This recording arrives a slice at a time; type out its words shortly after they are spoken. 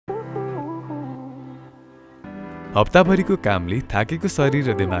हप्ताभरिको कामले थाकेको शरीर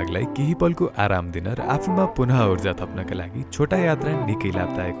र दिमागलाई केही पलको आराम दिन र आफूमा पुनः ऊर्जा थप्नका लागि छोटा यात्रा निकै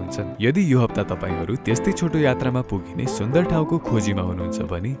लाभदायक हुन्छन्। यदि यो हप्ता तपाईहरू त्यस्तै छोटो यात्रामा पुगिने सुन्दर ठाउँको खोजीमा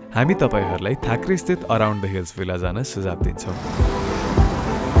हुनुहुन्छ भने हामी तपाईहरूलाई थाक्रे स्थित अराउन्ड द हिल्स विला जान सुझाव दिन्छौँ।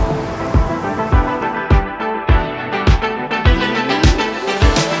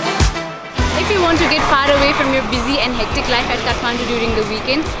 To get far away from your busy and hectic life at Kathmandu during the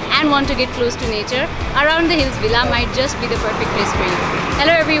weekend and want to get close to nature, Around the Hills Villa might just be the perfect place for you.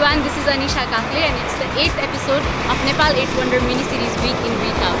 Hello everyone, this is Anisha Kakle and it's the 8th episode of Nepal 8 Wonder mini-series Week in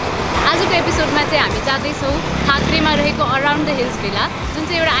Week Out. आजको एपिसोडमा चाहिँ हामी जाँदैछौँ थाक्रेमा रहेको around the hills भिला, जुन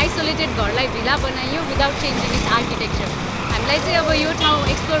चाहिँ एउटा आइसोलेटेड घरलाई भिला बनाइयो विदाउट चेन्जिङ इट्स आर्किटेक्चर। हामीलाई चाहिँ अब यो ठाउँ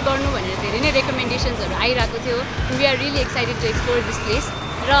एक्सप्लोर गर्नु भनेर धेरै नै रेकमेन्डेसन्सहरू आइरहेको थियो। We are really excited to explore this place.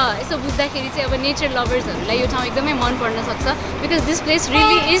 र यसो बुझ्दाखेरि चाहिँ अब नेचर लभर्सहरूलाई यो ठाउँ एकदमै मन पर्न सक्छ because this place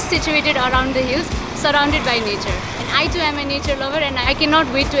really is situated around the hills surrounded by nature and I to M A nature lover and I can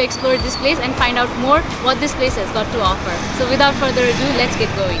not weight to explore this place and find out more what this place has got to offer. So without further do let's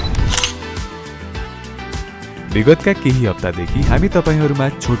get going. विगतका केही हप्तादेखि हामी तपाईहरूमा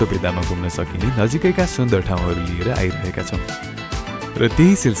छोटो बेदामा घुम्न सकिने नजिकैका सुन्दर ठाउँहरू लिएर आइरहेका छौँ र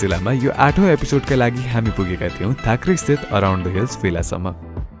त्यही सिलसिलामा यो 8औं एपिसोडका लागि हामी पुगेका थियौँ थाक्रे स्थित अराउन्ड द हिल्स विलासम्म।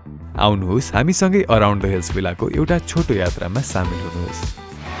 आउनुहोस् हामीसँगै अराउन्ड द हिल्स विलाको एउटा छोटो यात्रामा सामेल हुनुहोस्।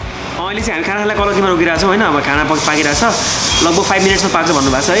 अहिले चाहिँ हामी खानालाई कलकीमा रोकिरहेको छौँ होइन। अब खाना पाकिरहेछ, लगभग 5 मिनट्समा पाक्छ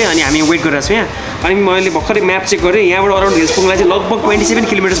भन्नुभएको छ है। अनि हामी वेट गरिरहेको छौँ यहाँ। अनि मैले भर्खरै म्याप चेक गरेँ, यहाँबाट अराउन्ड हिल्स पुग्नलाई चाहिँ लगभग 27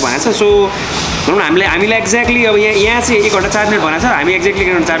 किलोमिटर्स भनेको छ। सो भनौँ न हामीलाई एक्ज्याक्टली अब यहाँ चाहिँ 1 घन्टा 4 मिनट भनेको छ। हामी एक्ज्याक्टली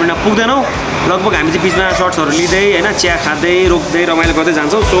 1 घन्टा 4 मिनटमा पुग्दैनौँ। लगभग हामी चाहिँ बिचमा सर्ट्सहरू लिँदै होइन चिया खाँदै रोक्दै रमाइलो गर्दै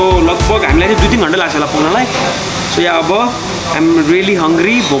जान्छौँ। सो लगभग हामीलाई चाहिँ 2-3 घन्टा लाग्छ होला पुग्नलाई। सो यहाँ अब आइ एम रियली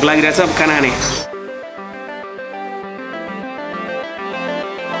हङ्ग्री, भोक लागिरहेछ अब खाना खाने।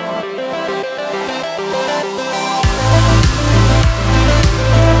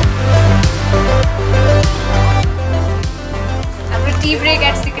 टी ब्रेक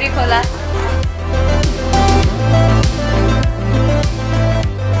एट सिक्रे खोला।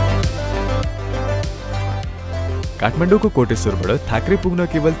 काठमाडौँको कोटेश्वरबाट थाक्रे पुग्न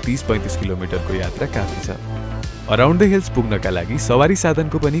केवल 30-35 किलोमिटरको यात्रा काफी छ। अराउन्ड द हिल्स पुग्नका लागि सवारी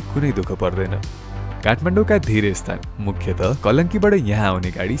साधनको पनि कुनै दुःख पर्दैन। काठमाडौँका धेरै स्थान मुख्यतः कलङ्कीबाट यहाँ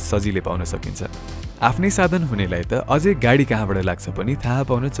आउने गाडी सजिलै पाउन सकिन्छ। आफ्नै साधन हुनेलाई त अझै गाडी कहाँबाट लाग्छ पनि थाहा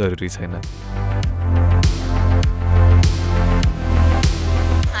पाउन जरुरी छैन।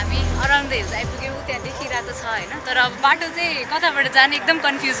 अराउन्ड द हिल्स आइपुग्यौँ, त्यहाँ देखिरहेको छ होइन। तर अब बाटो चाहिँ कताबाट जाने एकदम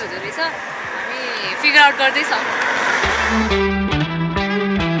कन्फ्युज हुँदो रहेछ। हामी फिगर आउट गर्दैछौँ।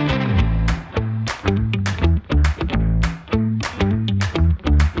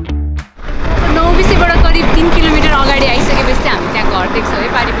 नौबिसेबाट करिब 3 किलोमिटर अगाडि आइसकेपछि हामी त्यहाँ घर देख्छौँ है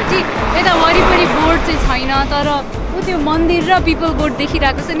पारिपट्टि। यता वरिपरि बोर्ड चाहिँ छैन, तर त्यो मन्दिर र पिपल बोर्ड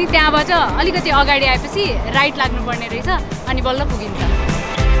देखिरहेको छ नि। त्यहाँबाट अलिकति अगाडि आएपछि राइट लाग्नुपर्ने रहेछ अनि बल्ल पुगिन्छ।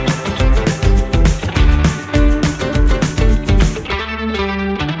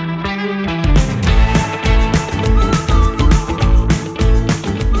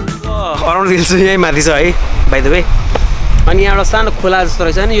 अराउन्ड द हिल्स यहीँ माथि छ है बाइ द वे। अनि यहाँ एउटा सानो खोला जस्तो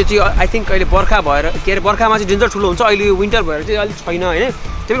रहेछ नि। यो चाहिँ आई थिङ्क अहिले बर्खा भएर के अरे बर्खामा चाहिँ डेन्जर ठुलो हुन्छ, अहिले यो विन्टर भएर चाहिँ अलिक छैन होइन।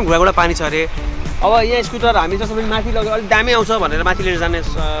 त्यो पनि घुँडाघुँडा पानी छ अरे। अब यहाँ स्कुटर हामी जस्तो पनि माथि लगेर अलिक दामी आउँछ भनेर माथि लिएर जाने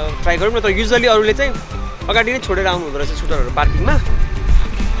ट्राई गरौँ न। तर युजली अरूले चाहिँ अगाडि नै छोडेर आउनु हुँदो रहेछ स्कुटरहरू पार्किङमा।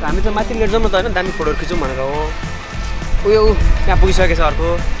 हामी त माथि लिएर जाउँ न त होइन, दामी फोटोहरू खिचौँ भनेर हो। उयो त्यहाँ पुगिसकेको छ अर्को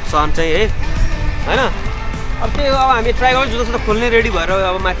सन चाहिँ है होइन। अब त्यही हो, अब हामी ट्राई गरौँ जुन जस्तो खोल्ने रेडी भएर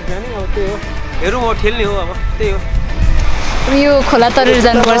अब माथि जाने। अब त्यही हो, हेरौँ अब ठेल्ने हो, अब त्यही हो। यो खोला तरेर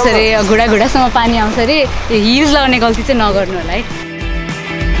जानुपर्छ अरे, घुँडासम्म पानी आउँछ अरे। यो हिल्स लगाउने गल्ती चाहिँ नगर्नु होला है।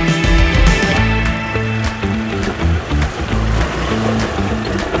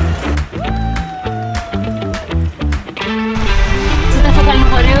 जुत्ता सकाल्नु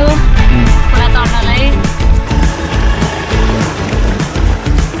पर्यो खोला तर्नलाई।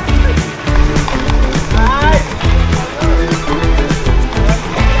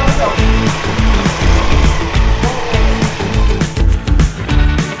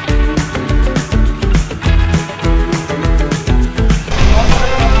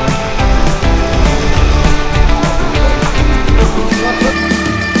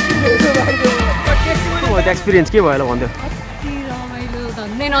 एक्सपिरियन्स के भयो होला भन्दै? रमाइलो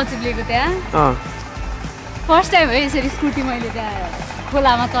धन्दै नचिप्लेको त्यहाँ। फर्स्ट टाइम हो यसरी स्कुटी मैले त्यहाँ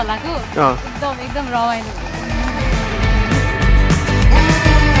खोलामा चलाएको। एकदम रमाइलो।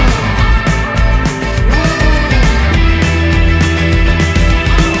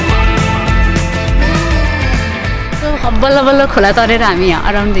 बल्ल बल्ल खोला तरेर हामी यहाँ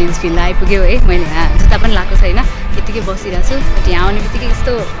अराउन्ड द हिल्स भिल्ला आइपुग्यौँ है। मैले यहाँ जुत्ता पनि लगाएको छैन। यतिकै बसिरहेको छु बट यहाँ आउने बित्तिकै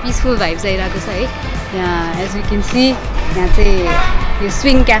यस्तो पिसफुल भाइब्स आइरहेको छ है यहाँ एज यु क्यान सी यहाँ चाहिँ यो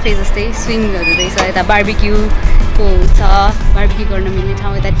स्विङ क्याफे जस्तै स्विङहरू रहेछ यता बार्बिक्युको छ बार्बिक्यू गर्न मिल्ने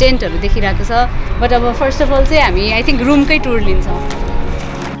ठाउँ यता टेन्टहरू देखिरहेको छ बट अब फर्स्ट अफ अल चाहिँ हामी आई थिङ्क रुमकै टुर लिन्छौँ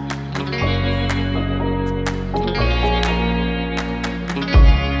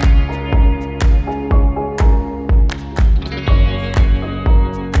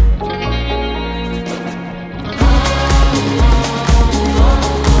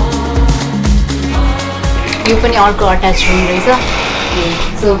यो पनि अर्को अट्याच रुम रहेछ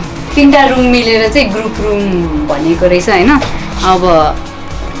सो 3टा रुम मिलेर चाहिँ ग्रुप रुम भनेको रहेछ होइन अब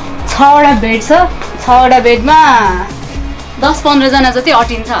 6वटा बेड छ 6वटा बेडमा 10-15 जना जति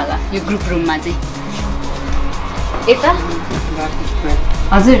अटिन्छ होला यो ग्रुप रुममा चाहिँ यता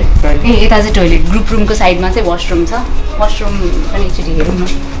हजुर ए यता चाहिँ टोइलेट ग्रुप रुमको साइडमा चाहिँ वासरुम छ वासरुम पनि एकचोटि हेरौँ न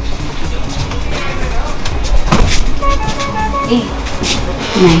ए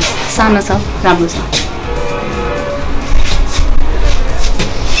नाइस सानो छ राम्रो छ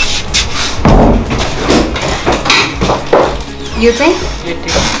यो चाहिँ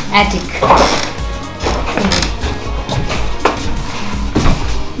एटिक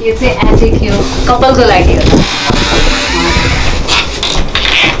यो चाहिँ एटिक यो कपालको लागि हो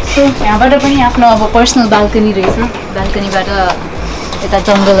सो यहाँबाट पनि आफ्नो अब पर्सनल बाल्कनी रहेछ बाल्कनीबाट यता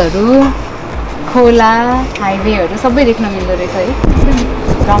जङ्गलहरू खोला हाइवेहरू सबै देख्न मिल्दो रहेछ है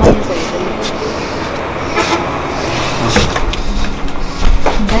रमाइलो छ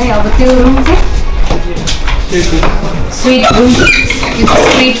अब त्यो रुम चाहिँ suite room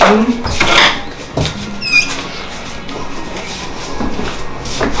suite room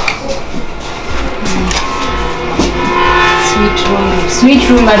sweet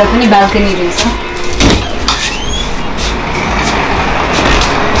रूमबाट पनि बाल्कनी रहेछ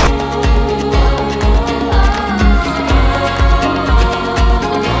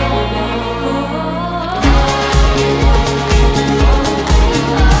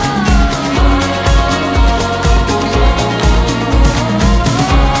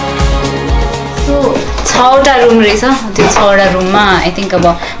छवटा रुम रहेछ त्यो 6वटा रुममा आई थिङ्क अब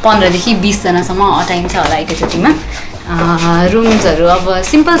 15देखि 20 जनासम्म अटाइन्छ होला एकैचोटिमा रुम्सहरू अब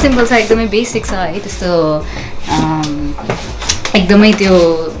सिम्पल छ एकदमै बेसिक छ है त्यस्तो एकदमै त्यो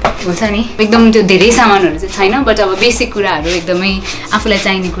हुन्छ नि एकदम त्यो धेरै सामानहरू चाहिँ छैन बट अब बेसिक कुराहरू एकदमै आफूलाई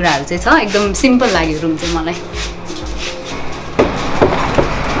चाहिने कुराहरू चाहिँ छ एकदम सिम्पल लाग्यो रुम चाहिँ मलाई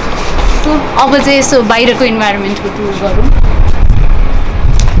सो अब चाहिँ यसो बाहिरको इन्भाइरोमेन्टको टुर गरौँ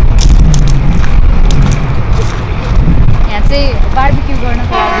बार्बिक्यू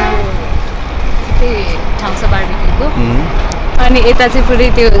गर्नको लागि यो ठाउँ छ बार्बिक्यूको अनि यता चाहिँ पुरै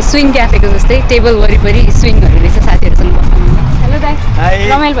त्यो स्विङ क्याफेको जस्तै टेबल वरिपरि स्विङहरू रहेछ साथीहरूसँग बस्नु हेलो दाइ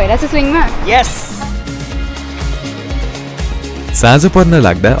रमाइलो भइरहेछ स्विङमा यस साँझ पर्न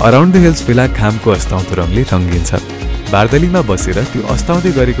लाग्दा अराउन्ड द हिल्स बेला घामको अस्ताउँदो रङले रङ्गिन्छ बार्दलीमा बसेर त्यो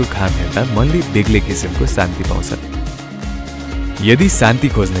अस्ताउँदै गरेको घाम हेर्दा मनले बेग्लै किसिमको शान्ति पाउँछ यदि शान्ति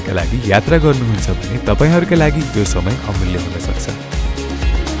खोज्नका लागि यात्रा गर्नुहुन्छ भने तपाईहरुका लागि यो समय अमूल्य हुन सक्छ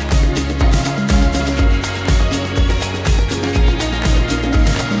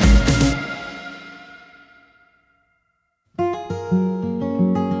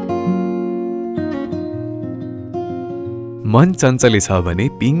मन चञ्चले छ भने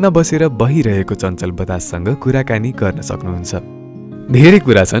पिङमा बसेर बहिरहेको चञ्चल बताससँग कुराकानी गर्न सक्नुहुन्छ धेरै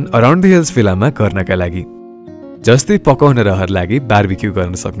कुरा छन् अराउन्ड द हिल्स फिल्ममा गर्नका लागि जस्तै पकाउन रहर लागि बार्बिक्यू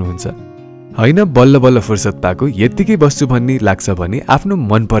गर्न सक्नुहुन्छ हैन बल्ल बल्ल फुर्सद पाएको यतिकै बस्छु भन्ने लाग्छ भने आफ्नो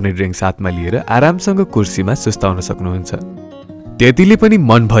मनपर्ने ड्रिंक साथमा लिएर आरामसँग कुर्सीमा सुस्ताउन सक्नुहुन्छ त्यतिले पनि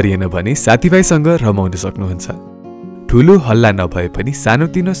मन भरिएन भने साथीभाइसँग रमाउन सक्नुहुन्छ ठुलो हल्ला नभए पनि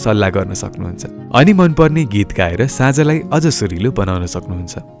सानोतिनो सल्लाह गर्न सक्नुहुन्छ अनि मनपर्ने गीत गाएर साँझलाई अझ सुरिलो बनाउन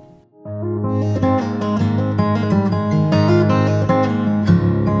सक्नुहुन्छ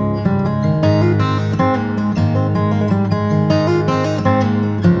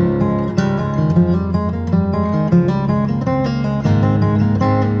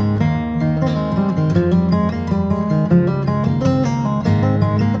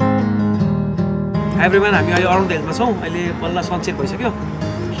Everyone, हामी अहिले अराउन्ड द हिल्समा छौँ अहिले बल्ल सनसेट भइसक्यो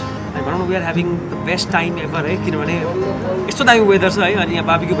अनि भनौँ न we are having the best time ever है किनभने यस्तो दामी वेदर छ है अनि यहाँ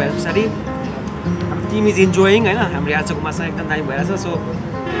बार्बिक्यू भएर पछाडि टिम इज इन्जोइङ होइन हाम्रो यार्चगुम्बासँग एकदम दामी भइरहेछ सो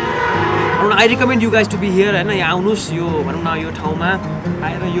भनौँ न I recommend you guys to be here होइन यहाँ आउनुहोस् यो भनौँ न यो ठाउँमा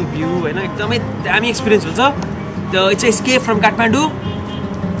आएर यो भ्यू होइन एकदमै दामी एक्सपिरियन्स हुन्छ the it's escape from Kathmandu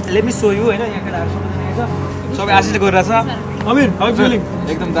let me so you होइन यहाँ केटाहरू सबै आशिष गरिरहेछ अमिर हाउ फिलिङ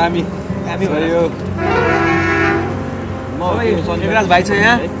एकदम दामी दामी भयो युवराज भाइ छ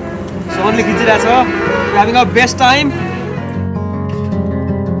यहाँ सोहनले खिचिरहेछ having a best time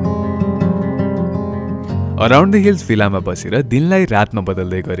around the hills भिलामा बसेर दिनलाई रातमा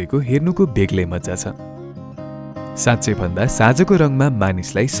बदल्दै गरेको हेर्नुको बेग्लै मजा छ। साँच्चै भन्दा साँझको रङमा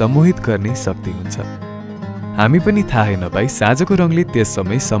मानिसलाई सम्मोहित गर्ने शक्ति हुन्छ। हामी पनि थाहै नपाई साँझको रङले त्यस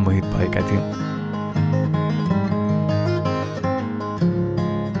समय सम्मोहित भएका थियौँ।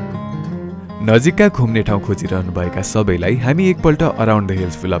 नजिकका घुम्ने ठाउँ खोजिरहनुभएका सबैलाई हामी एकपल्ट अराउन्ड द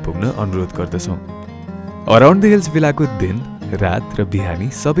हिल्स भिला पुग्न अनुरोध गर्दछौँ। अराउन्ड द हिल्स भिलाको दिन, रात र बिहानी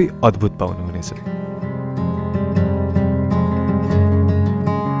सबै अद्भुत पाउनुहुनेछ।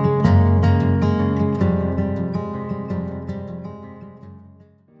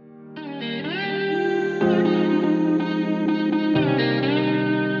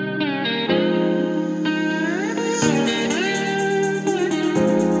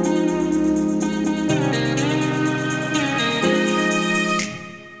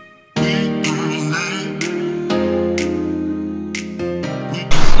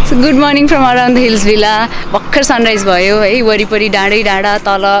 Good morning from around the hills भिला। भर्खर सनराइज भयो है, वरिपरि डाँडै डाँडा,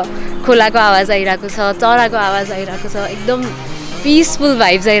 तल खोलाको आवाज आइरहेको छ, चराको आवाज आइरहेको छ, एकदम पिसफुल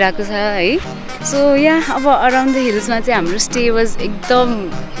भाइब्स आइरहेको छ है। सो यहाँ अब अराउन्ड द हिल्समा चाहिँ हाम्रो स्टे वाज एकदम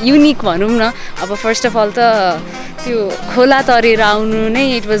युनिक भनौँ न। अब फर्स्ट अफ अल त त्यो खोला तरेर आउनु नै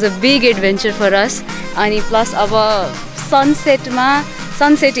it was a big adventure for अस। अनि प्लस अब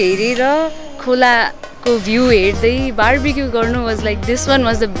सनसेट हेरेर खोलाको भ्यू हेर्दै बार्बिक्यू गर्नु was like this one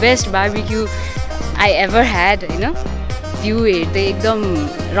was the best barbecue I ever had होइन। भ्यू हेर्दै एकदम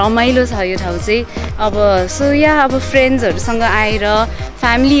रमाइलो छ यो ठाउँ चाहिँ। अब सो यहाँ अब फ्रेन्ड्सहरूसँग आएर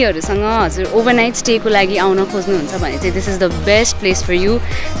फ्यामिलीहरूसँग हजुर ओभरनाइट स्टेको लागि आउन खोज्नुहुन्छ भने चाहिँ this is the best place for you.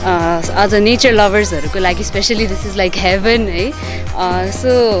 अझ नेचर लभर्सहरूको लागि specially this is like heaven है।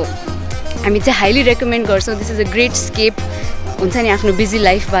 सो हामी चाहिँ हाइली रेकमेन्ड गर्छौँ। This is a great scape हुन्छ नि आफ्नो बिजी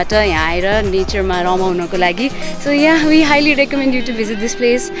लाइफबाट यहाँ आएर नेचरमा रमाउनको लागि। सो यहाँ we highly recommend you to visit this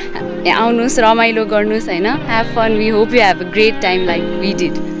place. यहाँ आउनुहोस्, रमाइलो गर्नुहोस् होइन, have fun. We hope you have a great time like we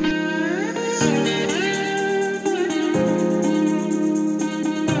did.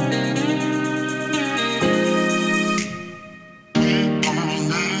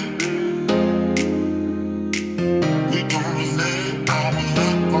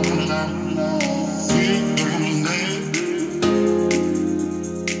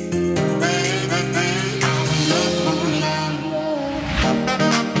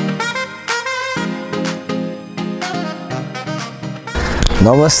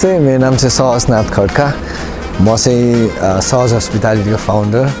 नमस्ते, मेरो नाम चाहिँ सहजनाथ खड्का। म चाहिँ सहज हस्पिटालिटीको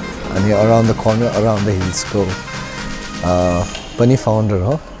फाउन्डर अनि around the corner around the हिल्सको पनि फाउन्डर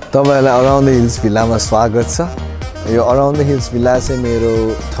हो। तपाईँहरूलाई अराउन्ड द हिल्स भिल्लामा स्वागत छ। यो अराउन्ड द हिल्स भिल्ला चाहिँ मेरो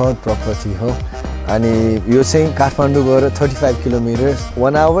थर्ड प्रपर्टी हो अनि यो चाहिँ काठमाडौँ गएर 35 किलोमिटर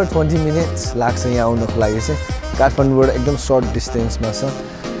 1 आवर 20 मिनट्स लाग्छ यहाँ आउनको लागि चाहिँ। काठमाडौँबाट एकदम सर्ट डिस्टेन्समा छ।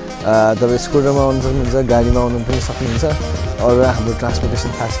 तपाईँ स्कुटरमा आउनु सक्नुहुन्छ, गाडीमा आउनु पनि सक्नुहुन्छ। अरू हाम्रो ट्रान्सपोर्टेसन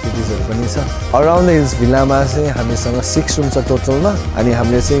फेसिलिटिजहरू पनि छ। अराउन्ड द हिल्स भिल्लामा चाहिँ हामीसँग 6 रुम छ टोटलमा अनि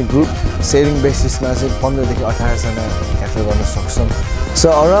हामीले चाहिँ ग्रुप सेयरिङ बेसिसमा चाहिँ 15 देखि 18 जना क्याटर गर्न सक्छौँ। सो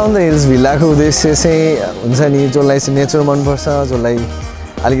अराउन्ड द हिल्स भिल्लाको उद्देश्य चाहिँ हुन्छ नि, जसलाई चाहिँ नेचर मनपर्छ, जसलाई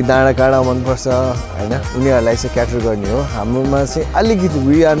अलिकति डाँडा काँडा मनपर्छ होइन, उनीहरूलाई चाहिँ क्याटर गर्ने हो। हाम्रोमा चाहिँ अलिकति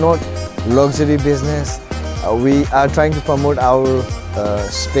we are not luxury business, we are trying to promote our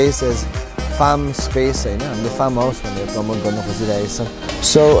space as farm space होइन। हामीले फार्म हाउस भनेर प्रमोट गर्न खोजिरहेको छौँ।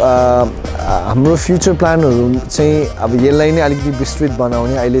 सो हाम्रो फ्युचर प्लानहरू चाहिँ अब यसलाई नै अलिकति विस्तृत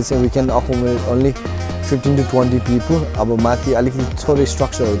बनाउने। अहिले चाहिँ we can accommodate only 15 to 20 people. अब माथि अलिकति थोरै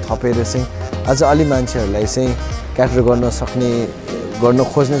स्ट्रक्चरहरू थपेर चाहिँ अझ अलि मान्छेहरूलाई चाहिँ क्याटर गर्न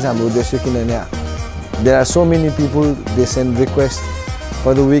खोज्ने चाहिँ हाम्रो उद्देश्य। किनभने there are so many people they send request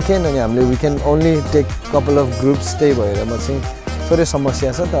for the weekend अनि हामीले we can only take couple of groups. त्यही भएर म चाहिँ थोरै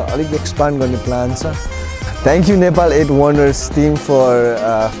समस्या छ त अलिक एक्सपान्ड गर्ने प्लान छ। Thank you Nepal 8 wonders team for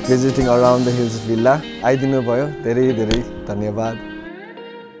visiting around the hills villa. आइदिनु भयो, धेरै धेरै धन्यवाद।